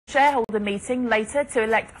shareholder meeting later to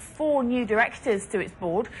elect 4 new directors to its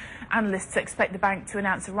board. Analysts expect the bank to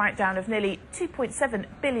announce a write-down of nearly $2.7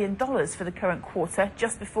 billion for the current quarter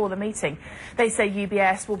just before the meeting. They say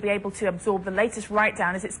UBS will be able to absorb the latest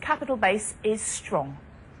write-down as its capital base is strong.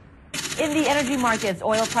 In the energy markets,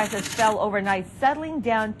 oil prices fell overnight, settling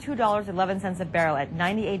down $2.11 a barrel at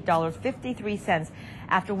 $98.53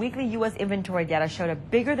 after weekly U.S. inventory data showed a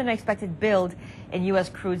bigger than expected build in U.S.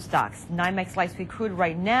 crude stocks. NYMEX light sweet crude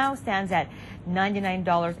right now stands at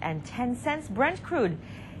 $99.10. Brent crude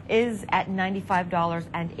is at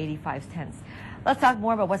 $95.85. Let's talk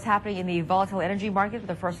more about what's happening in the volatile energy market with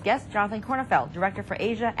our first guest, Jonathan Kornefeld, Director for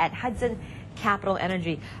Asia at Hudson Capital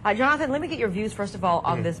Energy. Jonathan, let me get your views, first of all,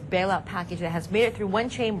 on this bailout package that has made it through one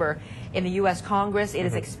chamber in the U.S. Congress. It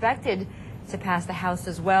is expected to pass the House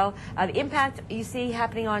as well. The impact you see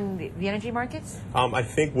happening on the energy markets? I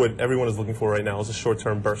think what everyone is looking for right now is a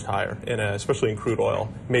short-term burst higher, especially in crude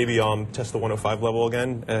oil. Maybe test the 105 level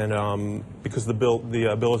again, and because the bill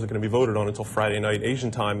isn't going to be voted on until Friday night Asian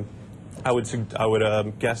time, I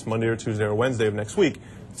would guess Monday or Tuesday or Wednesday of next week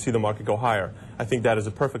to see the market go higher. I think that is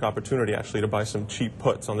a perfect opportunity actually to buy some cheap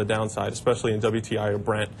puts on the downside, especially in WTI or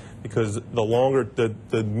Brent, because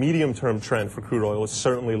the medium-term trend for crude oil is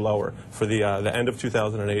certainly lower for the end of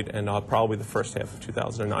 2008 and probably the first half of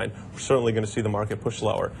 2009. We're certainly going to see the market push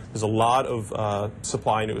lower. There's a lot of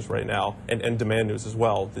supply news right now and demand news as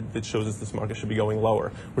well that shows us this market should be going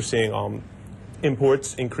lower. We're seeing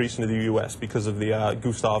imports increase into the U.S. because of the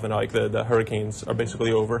Gustav and Ike. The hurricanes are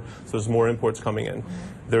basically over, so there's more imports coming in.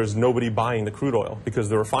 There's nobody buying the crude oil because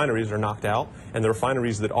the refineries are knocked out, and the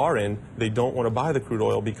refineries that are in, they don't want to buy the crude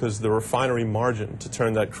oil because the refinery margin to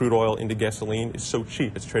turn that crude oil into gasoline is so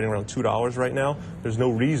cheap. It's trading around $2 right now. There's no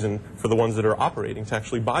reason for the ones that are operating to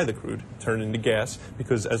actually buy the crude, turn it into gas,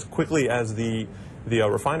 because as quickly as the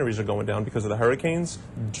refineries are going down because of the hurricanes,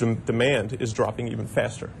 demand is dropping even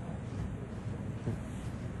faster.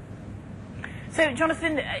 So,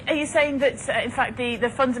 Jonathan, are you saying that, in fact, the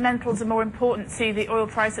fundamentals are more important to the oil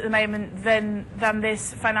price at the moment than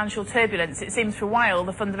this financial turbulence? It seems for a while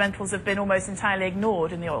the fundamentals have been almost entirely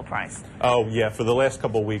ignored in the oil price. Oh, yeah. For the last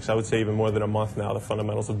couple of weeks, I would say even more than a month now, the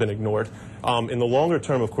fundamentals have been ignored. In the longer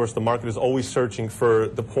term, of course, the market is always searching for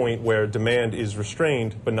the point where demand is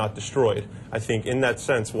restrained but not destroyed. I think in that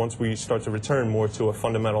sense, once we start to return more to a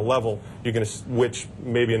fundamental level, you're going to switch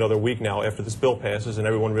maybe another week now after this bill passes and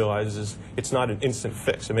everyone realizes it's not an instant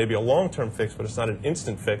fix. It may be a long-term fix, but it's not an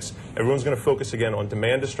instant fix. Everyone's going to focus again on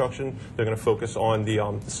demand destruction. They're going to focus on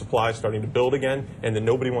the supply starting to build again, and then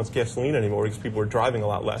nobody wants gasoline anymore because people are driving a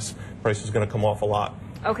lot less. Price is going to come off a lot.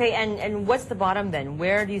 Okay, and what's the bottom then?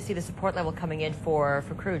 Where do you see the support level coming in for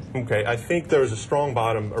crude? Okay, I think there's a strong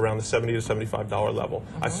bottom around the $70 to $75 level.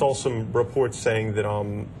 I saw some reports saying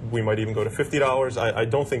that we might even go to $50. I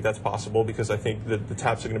don't think that's possible because I think that the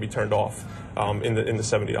taps are going to be turned off in the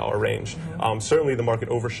 $70 range. Certainly the market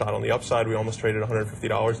overshot on the upside. We almost traded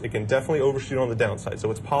 $150. It can definitely overshoot on the downside,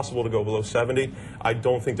 so it's possible to go below 70. I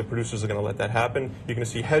don't think the producers are going to let that happen. You're going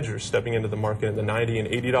to see hedgers stepping into the market in the $90 and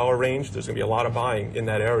 $80 range. There's going to be a lot of buying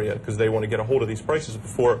in that area because they want to get a hold of these prices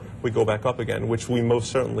before we go back up again, which we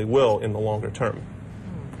most certainly will in the longer term.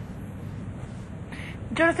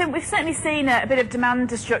 Jonathan, we've certainly seen a bit of demand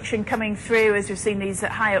destruction coming through as we've seen these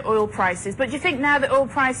higher oil prices. But do you think now that oil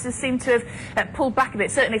prices seem to have pulled back a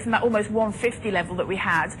bit, certainly from that almost 150 level that we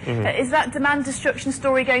had, is that demand destruction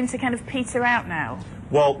story going to kind of peter out now?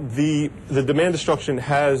 Well, the demand destruction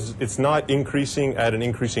it's not increasing at an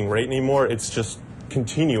increasing rate anymore. It's just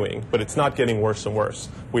continuing, but it's not getting worse and worse.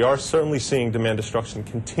 We are certainly seeing demand destruction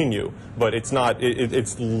continue, but it's not.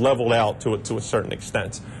 It's leveled out to a certain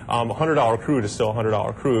extent. $100 crude is still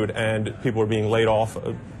 $100 crude, and people are being laid off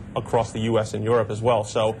across the U.S. and Europe as well.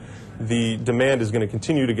 So the demand is going to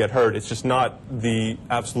continue to get hurt. It's just not the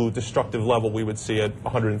absolute destructive level we would see at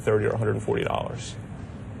 $130 or $140.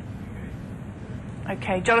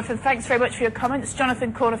 Okay, Jonathan, thanks very much for your comments.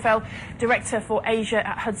 Jonathan Kornefeld, Director for Asia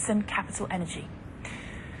at Hudson Capital Energy.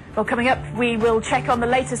 Well, coming up, we will check on the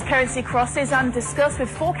latest currency crosses and discuss with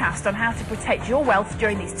forecast on how to protect your wealth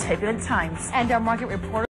during these turbulent times. And our market report